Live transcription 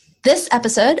This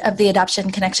episode of the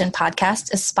Adoption Connection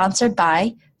podcast is sponsored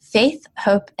by Faith,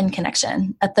 Hope, and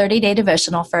Connection, a 30-day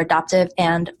devotional for adoptive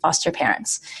and foster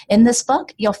parents. In this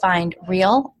book, you'll find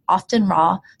real, often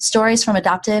raw, stories from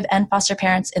adoptive and foster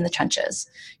parents in the trenches.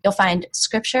 You'll find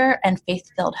scripture and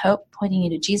faith-filled hope pointing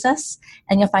you to Jesus,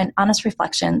 and you'll find honest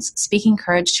reflections speaking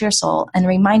courage to your soul and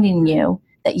reminding you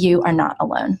that you are not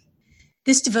alone.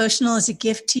 This devotional is a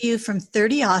gift to you from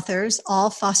 30 authors,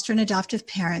 all foster and adoptive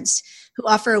parents, who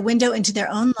offer a window into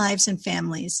their own lives and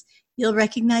families. You'll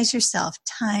recognize yourself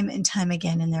time and time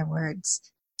again in their words.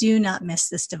 Do not miss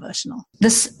this devotional.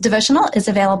 This devotional is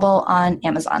available on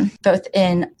Amazon, both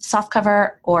in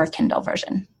softcover or Kindle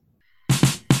version.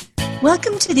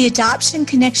 Welcome to the Adoption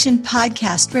Connection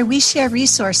podcast, where we share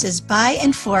resources by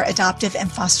and for adoptive and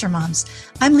foster moms.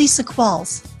 I'm Lisa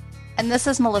Qualls. And this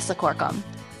is Melissa Corkum.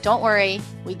 Don't worry,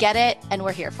 we get it, and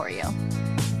we're here for you.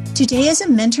 Today is a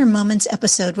Mentor Moments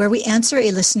episode where we answer a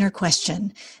listener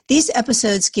question. These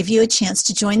episodes give you a chance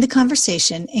to join the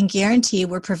conversation and guarantee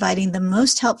we're providing the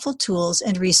most helpful tools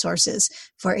and resources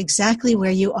for exactly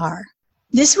where you are.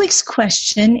 This week's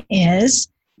question is,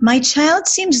 my child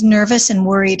seems nervous and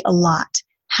worried a lot.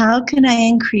 How can I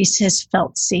increase his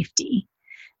felt safety?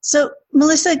 So,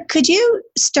 Melissa, could you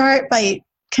start by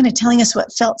kind of telling us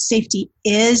what felt safety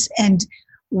is and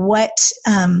what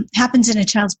happens in a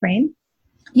child's brain?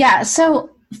 Yeah, so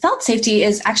felt safety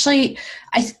is actually,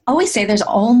 I always say there's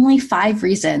only 5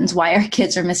 reasons why our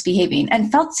kids are misbehaving,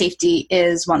 and felt safety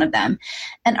is one of them.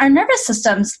 And our nervous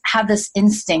systems have this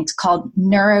instinct called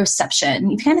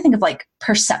neuroception. You kind of think of like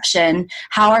perception,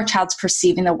 how our child's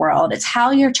perceiving the world. It's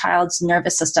how your child's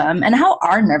nervous system and how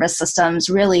our nervous systems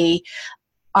really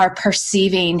are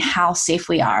perceiving how safe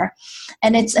we are.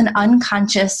 And it's an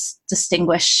unconscious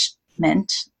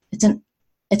distinguishment.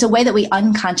 It's a way that we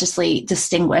unconsciously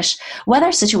distinguish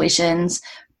whether situations,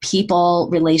 people,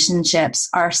 relationships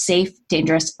are safe,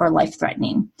 dangerous, or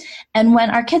life-threatening. And when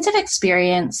our kids have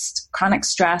experienced chronic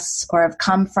stress or have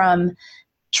come from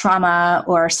trauma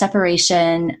or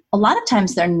separation, a lot of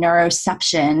times their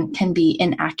neuroception can be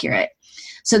inaccurate.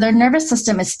 So their nervous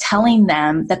system is telling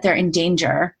them that they're in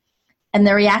danger, and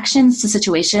their reactions to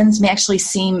situations may actually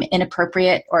seem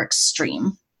inappropriate or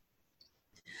extreme.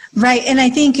 Right. And I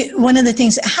think one of the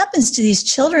things that happens to these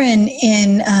children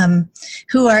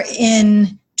who are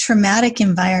in traumatic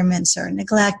environments or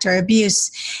neglect or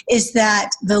abuse is that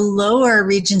the lower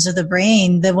regions of the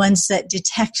brain, the ones that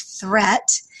detect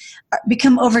threat,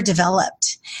 become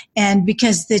overdeveloped. And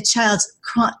because the child's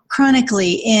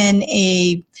chronically in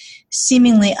a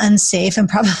seemingly unsafe and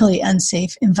probably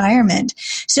unsafe environment.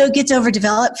 So it gets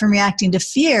overdeveloped from reacting to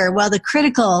fear, while the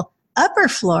critical upper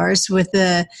floors with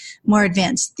the more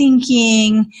advanced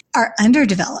thinking are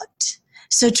underdeveloped.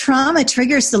 So trauma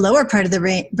triggers the lower part of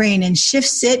the brain and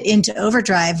shifts it into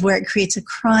overdrive, where it creates a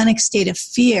chronic state of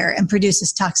fear and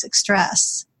produces toxic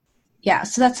stress. Yeah,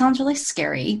 so that sounds really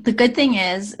scary. The good thing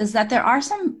is that there are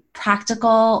some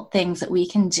practical things that we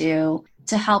can do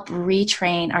to help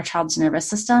retrain our child's nervous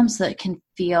system so that it can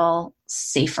feel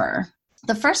safer.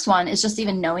 The first one is just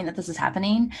even knowing that this is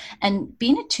happening and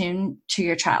being attuned to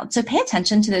your child. So pay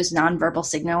attention to those nonverbal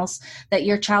signals that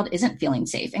your child isn't feeling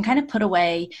safe, and kind of put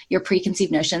away your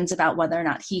preconceived notions about whether or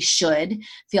not he should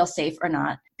feel safe or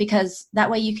not, because that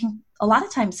way you can a lot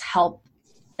of times help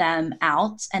them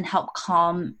out and help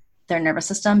calm their nervous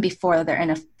system before they're in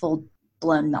a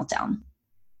full-blown meltdown.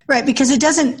 Right, because it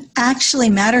doesn't actually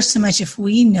matter so much if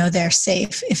we know they're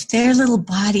safe. If their little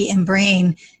body and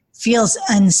brain feels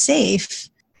unsafe,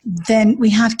 then we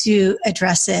have to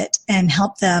address it and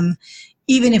help them,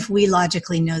 even if we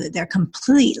logically know that they're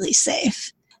completely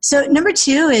safe. So number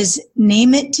 2 is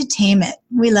name it to tame it.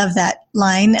 We love that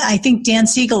line. I think Dan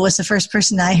Siegel was the first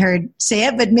person I heard say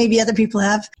it, but maybe other people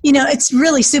have. You know, it's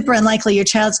really super unlikely your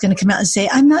child's going to come out and say,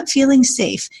 I'm not feeling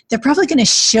safe. They're probably going to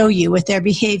show you with their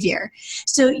behavior.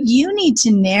 So you need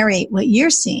to narrate what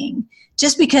you're seeing.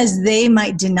 Just because they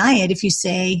might deny it, if you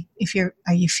say,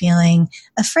 are you feeling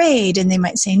afraid? And they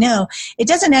might say no, it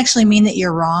doesn't actually mean that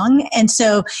you're wrong. And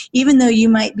so even though you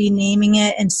might be naming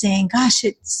it and saying, gosh,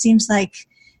 it seems like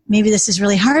maybe this is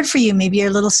really hard for you, maybe you're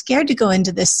a little scared to go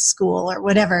into this school or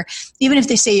whatever, even if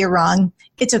they say you're wrong,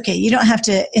 it's okay. You don't have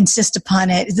to insist upon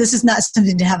it. This is not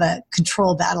something to have a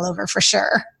control battle over, for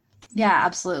sure. Yeah,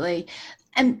 absolutely.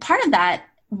 And part of that,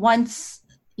 once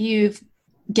you've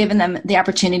given them the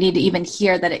opportunity to even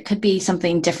hear that it could be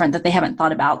something different that they haven't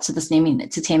thought about, so this naming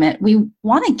it to tame it, we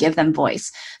want to give them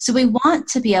voice. So we want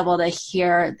to be able to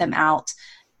hear them out,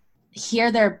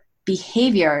 hear their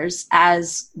behaviors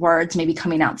as words maybe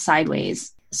coming out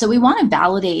sideways. So we want to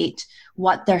validate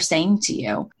what they're saying to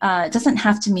you. It doesn't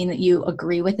have to mean that you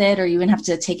agree with it or you even have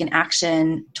to take an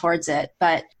action towards it.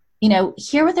 But,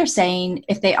 hear what they're saying.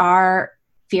 If they are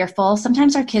fearful,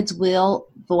 sometimes our kids will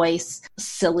voice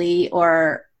silly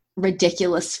or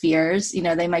ridiculous fears.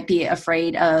 They might be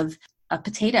afraid of a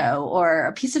potato or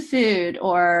a piece of food,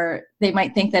 or they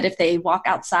might think that if they walk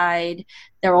outside,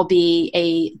 there will be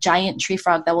a giant tree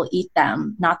frog that will eat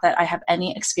them. Not that I have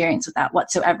any experience with that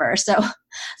whatsoever. So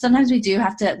sometimes we do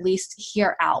have to at least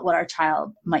hear out what our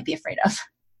child might be afraid of.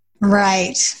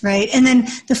 Right. And then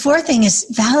the fourth thing is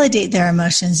validate their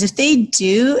emotions. If they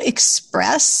do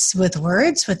express with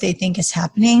words what they think is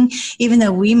happening, even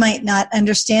though we might not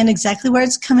understand exactly where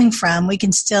it's coming from, we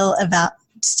can still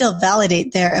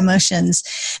validate their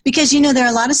emotions. Because, there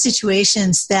are a lot of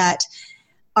situations that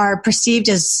are perceived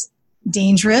as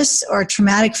dangerous or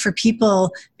traumatic for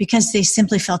people because they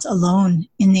simply felt alone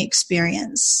in the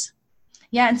experience.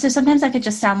 Yeah. And so sometimes that could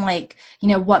just sound like,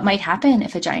 what might happen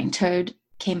if a giant toad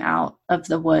came out of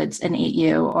the woods and ate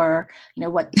you, or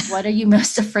what are you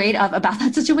most afraid of about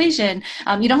that situation?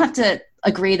 You don't have to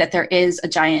agree that there is a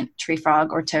giant tree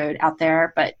frog or toad out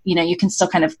there, but you can still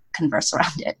kind of converse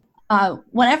around it.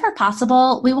 Whenever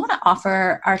possible, we want to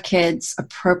offer our kids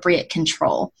appropriate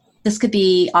control. This could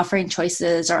be offering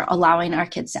choices or allowing our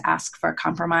kids to ask for a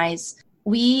compromise.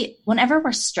 Whenever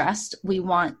we're stressed, we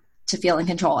want to feel in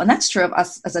control, and that's true of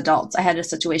us as adults. I had a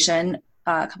situation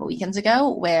a couple weekends ago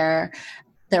where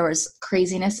there was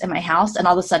craziness in my house, and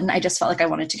all of a sudden I just felt like I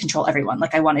wanted to control everyone.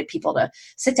 Like I wanted people to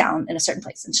sit down in a certain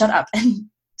place and shut up and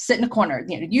sit in a corner,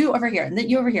 you over here and then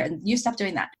you over here and you stop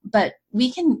doing that. But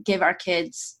we can give our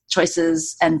kids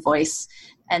choices and voice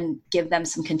and give them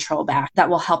some control back that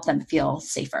will help them feel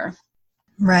safer.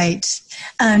 Right.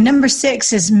 Number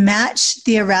 6 is match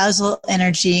the arousal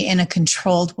energy in a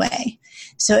controlled way.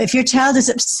 So if your child is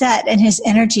upset and his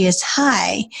energy is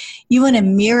high, you want to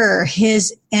mirror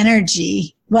his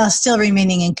energy while still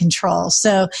remaining in control.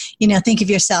 So, think of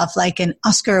yourself like an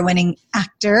Oscar-winning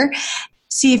actor.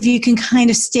 See if you can kind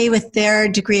of stay with their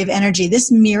degree of energy.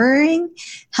 This mirroring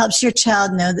helps your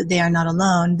child know that they are not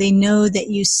alone. They know that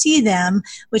you see them,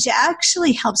 which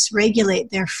actually helps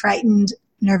regulate their frightened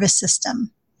nervous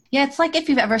system. Yeah, it's like if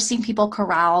you've ever seen people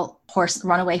corral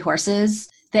runaway horses,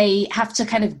 they have to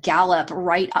kind of gallop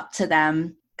right up to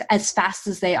them as fast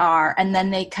as they are, and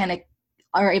then they kind of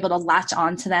are able to latch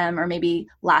onto them or maybe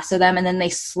lasso them, and then they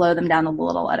slow them down a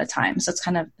little at a time. So it's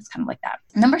kind of like that.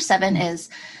 Number 7 is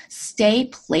stay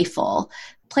playful.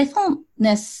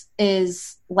 Playfulness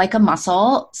is like a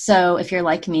muscle. So if you're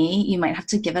like me, you might have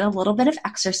to give it a little bit of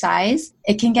exercise.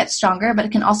 It can get stronger, but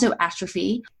it can also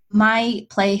atrophy. My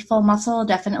playful muscle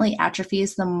definitely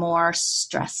atrophies the more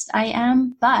stressed I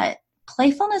am, but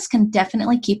playfulness can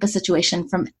definitely keep a situation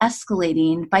from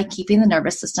escalating by keeping the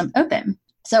nervous system open.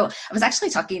 So I was actually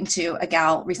talking to a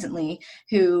gal recently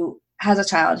who has a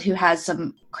child who has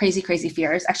some crazy, crazy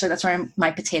fears. Actually, that's where my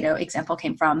potato example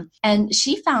came from. And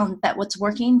she found that what's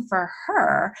working for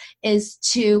her is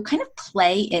to kind of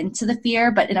play into the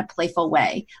fear, but in a playful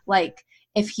way. Like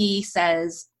if he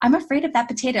says, I'm afraid of that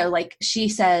potato, like she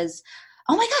says,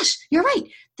 oh my gosh, you're right.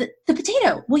 The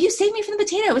potato, will you save me from the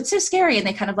potato? It's so scary. And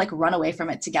they kind of like run away from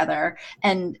it together.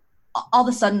 And all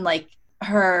of a sudden, like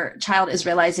her child is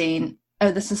realizing,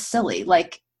 oh, this is silly.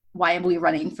 Like, why am we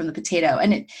running from the potato?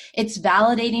 And it's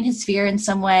validating his fear in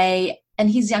some way. And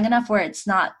he's young enough where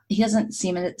he doesn't see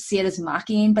it as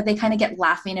mocking, but they kind of get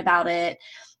laughing about it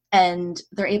and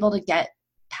they're able to get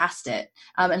past it.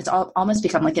 And it's almost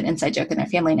become like an inside joke in their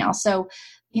family now. So,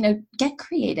 get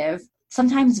creative.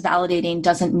 Sometimes validating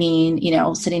doesn't mean,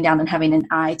 sitting down and having an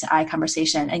eye-to-eye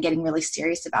conversation and getting really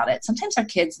serious about it. Sometimes our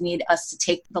kids need us to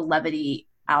take the levity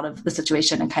out of the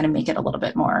situation and kind of make it a little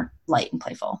bit more light and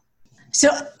playful. So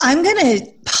I'm going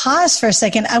to pause for a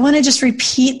second. I want to just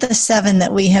repeat the 7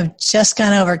 that we have just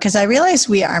gone over because I realize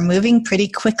we are moving pretty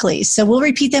quickly. So we'll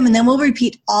repeat them and then we'll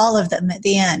repeat all of them at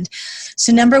the end.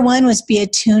 So number 1 was be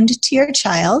attuned to your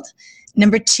child.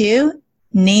 Number 2,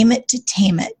 name it to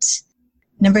tame it.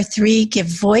 Number 3, give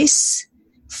voice.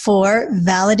 4,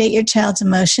 validate your child's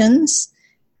emotions.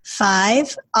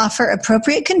 5, offer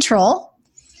appropriate control.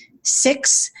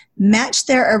 6, match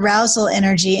their arousal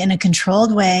energy in a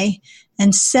controlled way.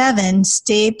 And 7,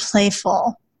 stay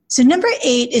playful. So number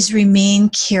 8 is remain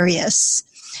curious.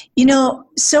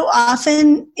 So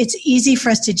often it's easy for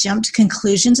us to jump to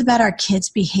conclusions about our kids'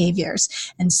 behaviors.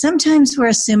 And sometimes we're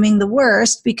assuming the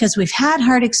worst because we've had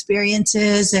hard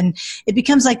experiences and it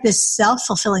becomes like this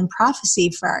self-fulfilling prophecy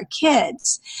for our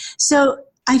kids. So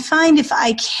I find if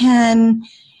I can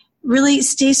really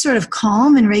stay sort of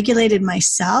calm and regulated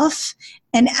myself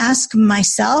and ask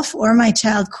myself or my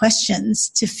child questions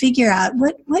to figure out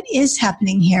what is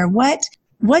happening here.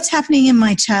 What's happening in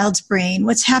my child's brain?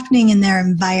 What's happening in their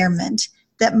environment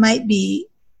that might be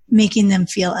making them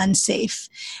feel unsafe?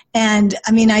 And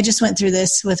I mean, I just went through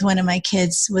this with one of my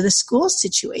kids with a school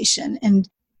situation, and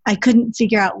I couldn't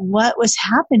figure out what was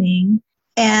happening.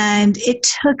 And it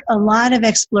took a lot of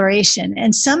exploration.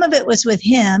 And some of it was with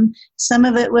him, some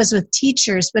of it was with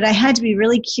teachers, but I had to be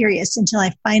really curious until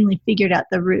I finally figured out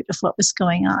the root of what was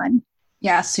going on.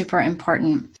 Yeah, super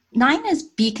important. 9 is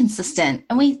be consistent.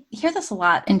 And we hear this a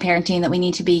lot in parenting, that we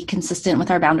need to be consistent with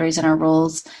our boundaries and our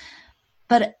rules.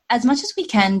 But as much as we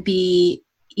can be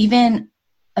even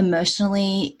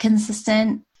emotionally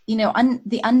consistent,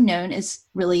 the unknown is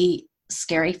really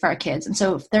scary for our kids. And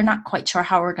so if they're not quite sure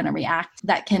how we're going to react,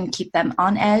 that can keep them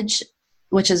on edge,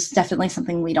 which is definitely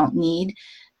something we don't need.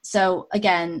 So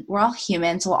again, we're all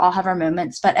human, so we'll all have our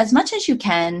moments, but as much as you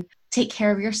can, take care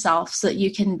of yourself so that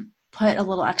you can put a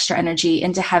little extra energy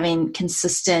into having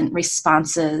consistent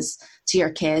responses to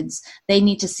your kids. They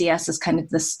need to see us as kind of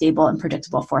the stable and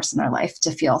predictable force in their life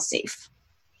to feel safe.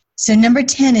 So number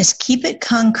 10 is keep it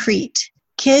concrete.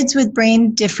 Kids with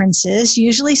brain differences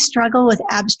usually struggle with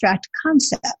abstract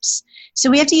concepts. So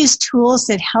we have to use tools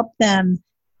that help them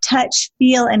touch,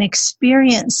 feel, and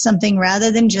experience something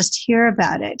rather than just hear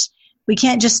about it. We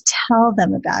can't just tell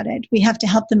them about it. We have to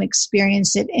help them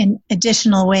experience it in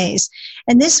additional ways.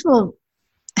 And this will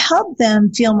help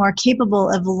them feel more capable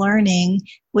of learning,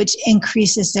 which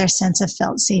increases their sense of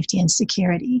felt safety and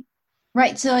security.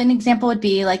 Right. So an example would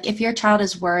be like if your child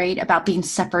is worried about being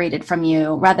separated from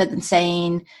you, rather than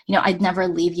saying, I'd never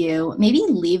leave you, maybe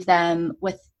leave them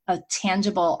with a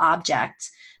tangible object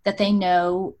that they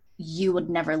know you would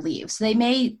never leave. So they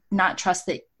may not trust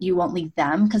that you won't leave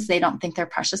them because they don't think they're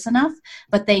precious enough,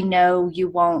 but they know you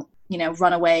won't,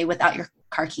 run away without your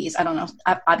car keys. I don't know.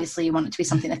 Obviously you want it to be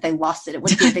something, if they lost it, it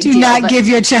wouldn't be a big deal. Do not give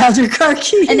your child your car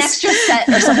keys. An extra set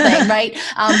or something, right?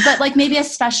 But like maybe a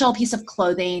special piece of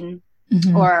clothing,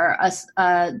 mm-hmm. or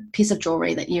a piece of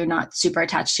jewelry that you're not super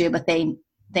attached to, but they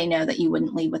know that you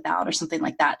wouldn't leave without, or something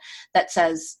like that, that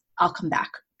says, I'll come back.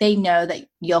 They know that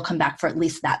you'll come back for at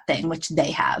least that thing, which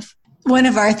they have. One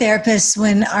of our therapists,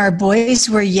 when our boys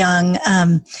were young,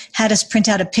 had us print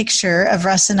out a picture of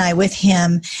Russ and I with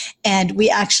him. And we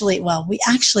actually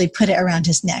put it around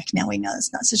his neck. Now we know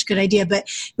it's not such a good idea, but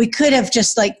we could have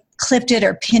just clipped it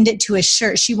or pinned it to his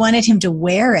shirt. She wanted him to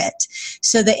wear it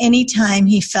so that anytime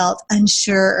he felt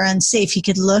unsure or unsafe, he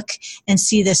could look and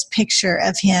see this picture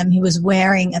of him. He was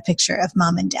wearing a picture of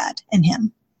mom and dad and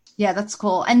him. Yeah, that's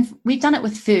cool. And we've done it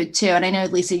with food too. And I know,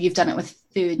 Lisa, you've done it with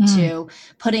food too,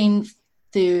 putting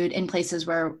food in places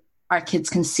where our kids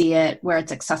can see it, where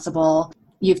it's accessible.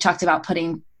 You've talked about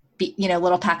putting,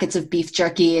 little packets of beef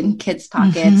jerky in kids'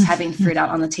 pockets, mm-hmm. having fruit out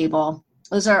on the table.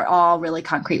 Those are all really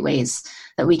concrete ways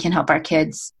that we can help our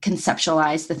kids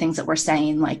conceptualize the things that we're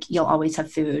saying, like you'll always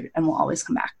have food and we'll always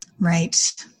come back.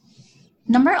 Right.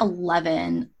 Number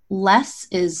 11, less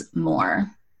is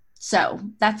more. So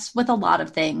that's with a lot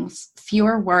of things.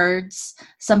 Fewer words.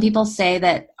 Some people say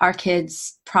that our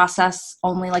kids process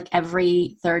only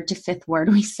every third to fifth word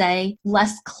we say.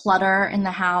 Less clutter in the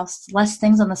house, less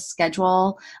things on the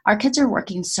schedule. Our kids are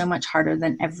working so much harder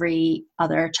than every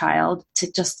other child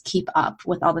to just keep up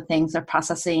with all the things they're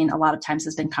processing. A lot of times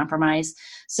has been compromised.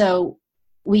 So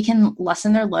we can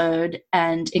lessen their load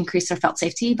and increase their felt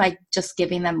safety by just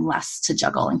giving them less to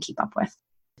juggle and keep up with.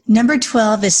 Number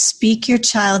 12 is speak your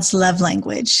child's love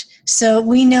language. So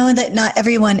we know that not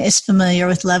everyone is familiar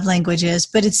with love languages,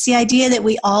 but it's the idea that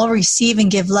we all receive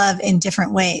and give love in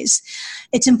different ways.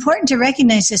 It's important to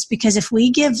recognize this because if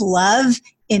we give love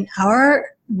in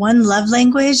our one love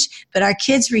language, but our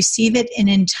kids receive it in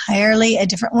entirely a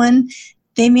different one,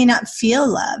 they may not feel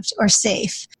loved or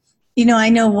safe. I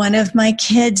know one of my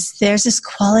kids, there's this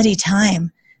quality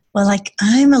time. Well,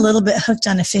 I'm a little bit hooked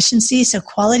on efficiency, so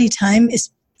quality time is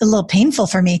a little painful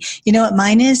for me. You know what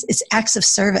mine is? It's acts of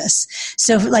service.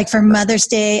 So for Mother's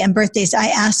Day and birthdays, I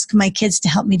ask my kids to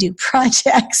help me do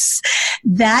projects.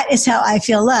 That is how I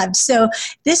feel loved. So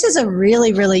this is a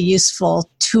really, really useful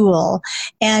tool.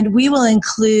 And we will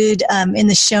include in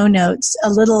the show notes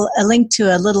a link to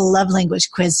a little love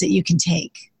language quiz that you can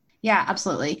take. Yeah,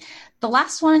 absolutely. The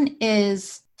last one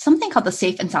is something called the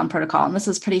Safe and Sound Protocol. And this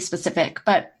is pretty specific,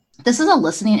 but this is a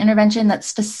listening intervention that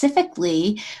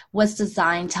specifically was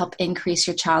designed to help increase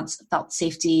your child's felt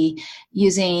safety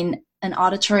using an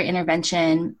auditory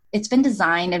intervention. It's been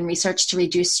designed and researched to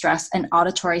reduce stress and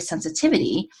auditory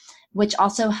sensitivity, which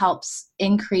also helps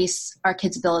increase our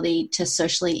kids' ability to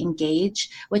socially engage,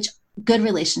 which good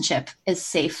relationship is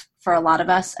safe for a lot of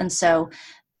us. And so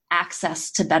access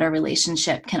to better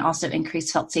relationship can also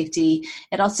increase felt safety.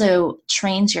 It also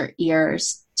trains your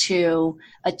ears to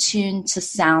attune to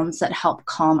sounds that help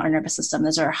calm our nervous system.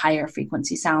 Those are higher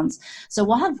frequency sounds. So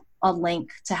we'll have a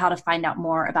link to how to find out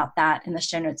more about that in the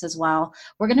show notes as well.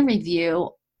 We're going to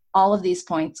review all of these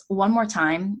points one more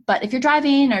time, but if you're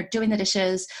driving or doing the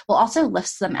dishes, we'll also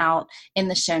list them out in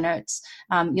the show notes.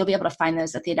 You'll be able to find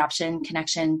those at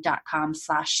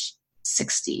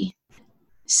theadoptionconnection.com/60.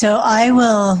 So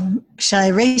shall I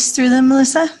race through them,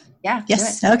 Melissa? Yeah.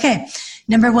 Yes. Okay.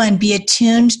 Number 1, be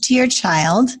attuned to your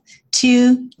child.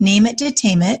 2, name it to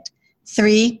tame it.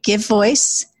 3, give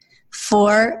voice.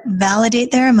 4,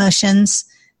 validate their emotions.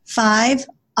 5,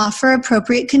 offer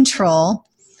appropriate control.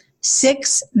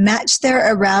 6, match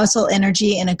their arousal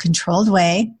energy in a controlled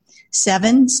way.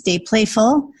 7, stay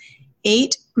playful.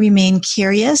 8, remain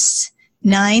curious.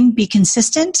 9, be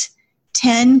consistent.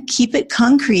 10, keep it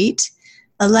concrete.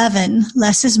 11,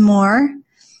 less is more.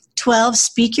 12,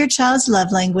 speak your child's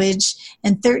love language.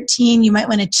 And 13, you might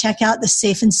want to check out the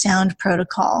Safe and Sound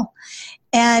protocol.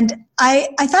 And I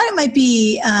thought it might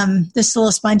be this a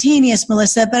little spontaneous,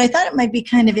 Melissa, but I thought it might be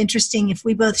kind of interesting if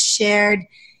we both shared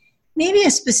maybe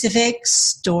a specific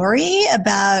story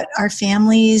about our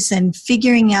families and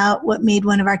figuring out what made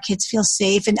one of our kids feel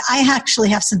safe. And I actually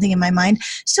have something in my mind.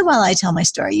 So while I tell my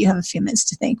story, you have a few minutes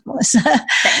to think, Melissa.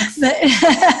 But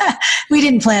we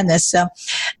didn't plan this,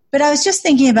 But I was just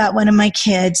thinking about one of my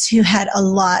kids who had a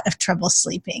lot of trouble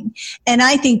sleeping. And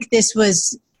I think this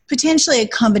was potentially a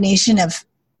combination of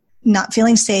not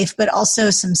feeling safe, but also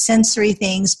some sensory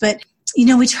things. But,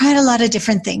 we tried a lot of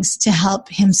different things to help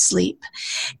him sleep.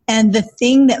 And the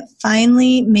thing that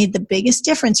finally made the biggest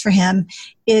difference for him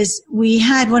is we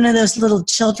had one of those little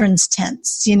children's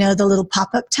tents, the little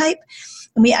pop-up type.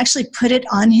 And we actually put it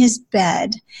on his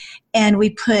bed. And we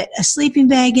put a sleeping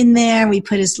bag in there. We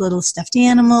put his little stuffed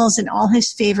animals and all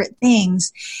his favorite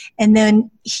things. And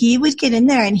then he would get in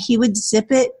there and he would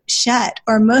zip it shut,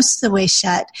 or most of the way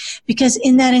shut, because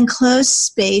in that enclosed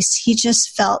space, he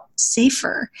just felt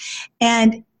safer.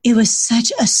 And it was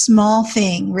such a small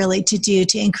thing really to do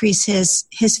to increase his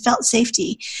felt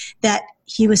safety, that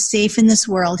he was safe in this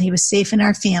world. He was safe in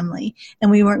our family,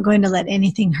 and we weren't going to let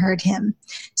anything hurt him.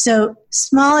 So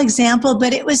small example,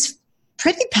 but it was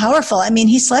pretty powerful. I mean,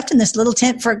 he slept in this little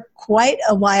tent for quite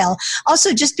a while.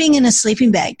 Also, just being in a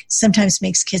sleeping bag sometimes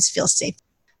makes kids feel safe.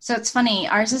 So it's funny.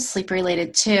 Ours is sleep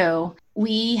related too.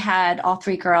 We had all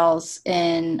 3 girls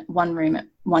in one room at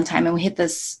one time, and we had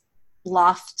this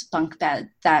loft bunk bed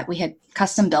that we had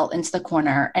custom built into the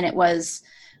corner. And it was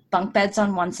bunk beds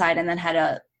on one side and then had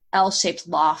a L-shaped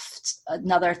loft,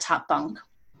 another top bunk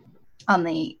on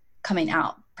the coming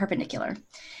out perpendicular.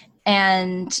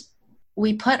 And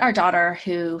we put our daughter,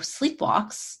 who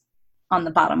sleepwalks, on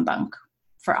the bottom bunk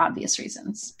for obvious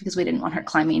reasons, because we didn't want her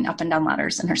climbing up and down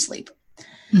ladders in her sleep.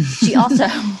 She also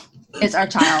is our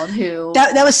child who...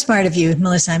 That was smart of you,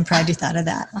 Melissa. I'm proud you thought of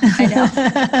that. I know.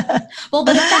 Well,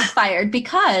 but it backfired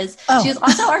because she was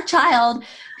also our child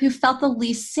who felt the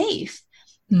least safe.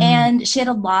 Mm. And she had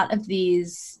a lot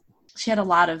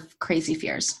of crazy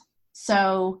fears.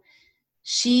 So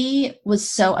she was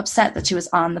so upset that she was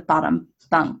on the bottom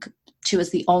bunk. She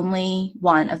was the only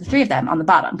one of the 3 of them on the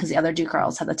bottom, because the other 2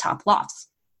 girls had the top lofts.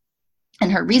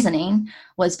 And her reasoning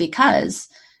was because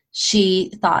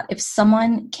she thought if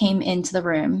someone came into the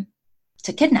room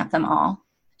to kidnap them all,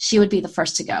 she would be the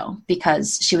first to go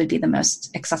because she would be the most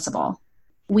accessible.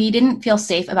 We didn't feel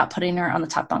safe about putting her on the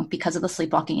top bunk because of the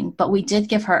sleepwalking, but we did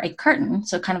give her a curtain,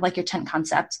 so kind of like your tent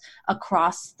concept,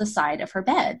 across the side of her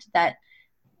bed that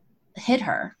hid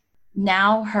her.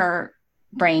 Now her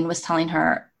brain was telling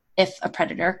her, if a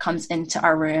predator comes into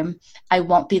our room, I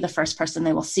won't be the first person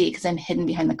they will see because I'm hidden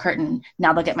behind the curtain.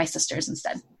 Now they'll get my sisters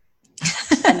instead.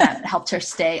 And that helped her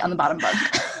stay on the bottom bunk.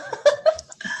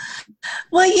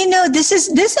 Well,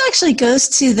 this actually goes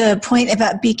to the point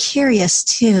about be curious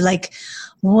too. Like,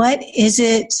 what is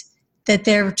it that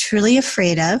they're truly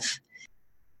afraid of?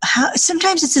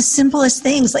 Sometimes it's the simplest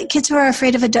things, like kids who are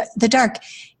afraid of the dark.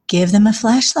 Give them a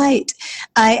flashlight.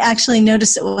 I actually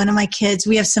noticed that one of my kids,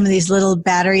 we have some of these little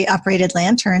battery-operated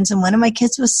lanterns, and one of my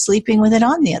kids was sleeping with it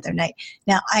on the other night.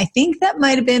 Now, I think that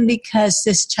might have been because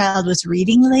this child was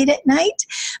reading late at night,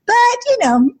 but,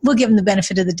 we'll give him the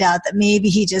benefit of the doubt that maybe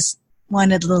he just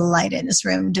wanted a little light in his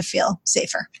room to feel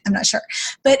safer. I'm not sure.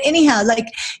 But anyhow,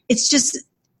 it's just,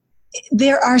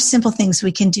 there are simple things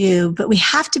we can do, but we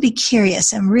have to be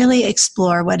curious and really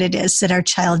explore what it is that our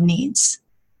child needs.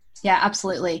 Yeah,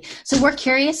 absolutely. So we're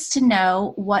curious to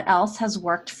know what else has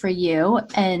worked for you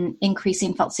and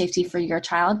increasing felt safety for your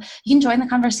child. You can join the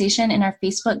conversation in our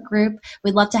Facebook group.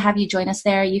 We'd love to have you join us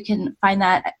there. You can find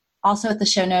that also at the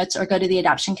show notes, or go to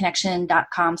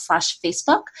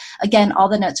theadoptionconnection.com/Facebook. Again, all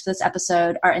the notes for this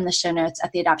episode are in the show notes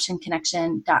at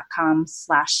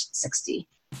theadoptionconnection.com/60.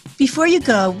 Before you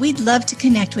go, we'd love to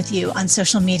connect with you on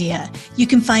social media. You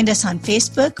can find us on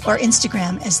Facebook or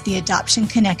Instagram as The Adoption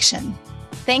Connection.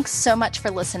 Thanks so much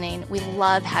for listening. We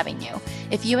love having you.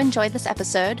 If you enjoyed this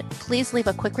episode, please leave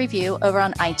a quick review over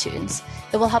on iTunes.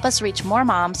 It will help us reach more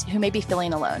moms who may be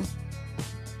feeling alone.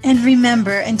 And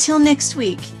remember, until next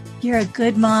week, you're a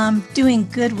good mom doing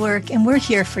good work, and we're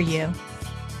here for you.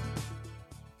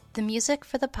 The music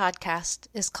for the podcast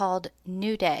is called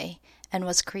New Day and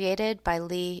was created by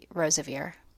Lee Rosevere.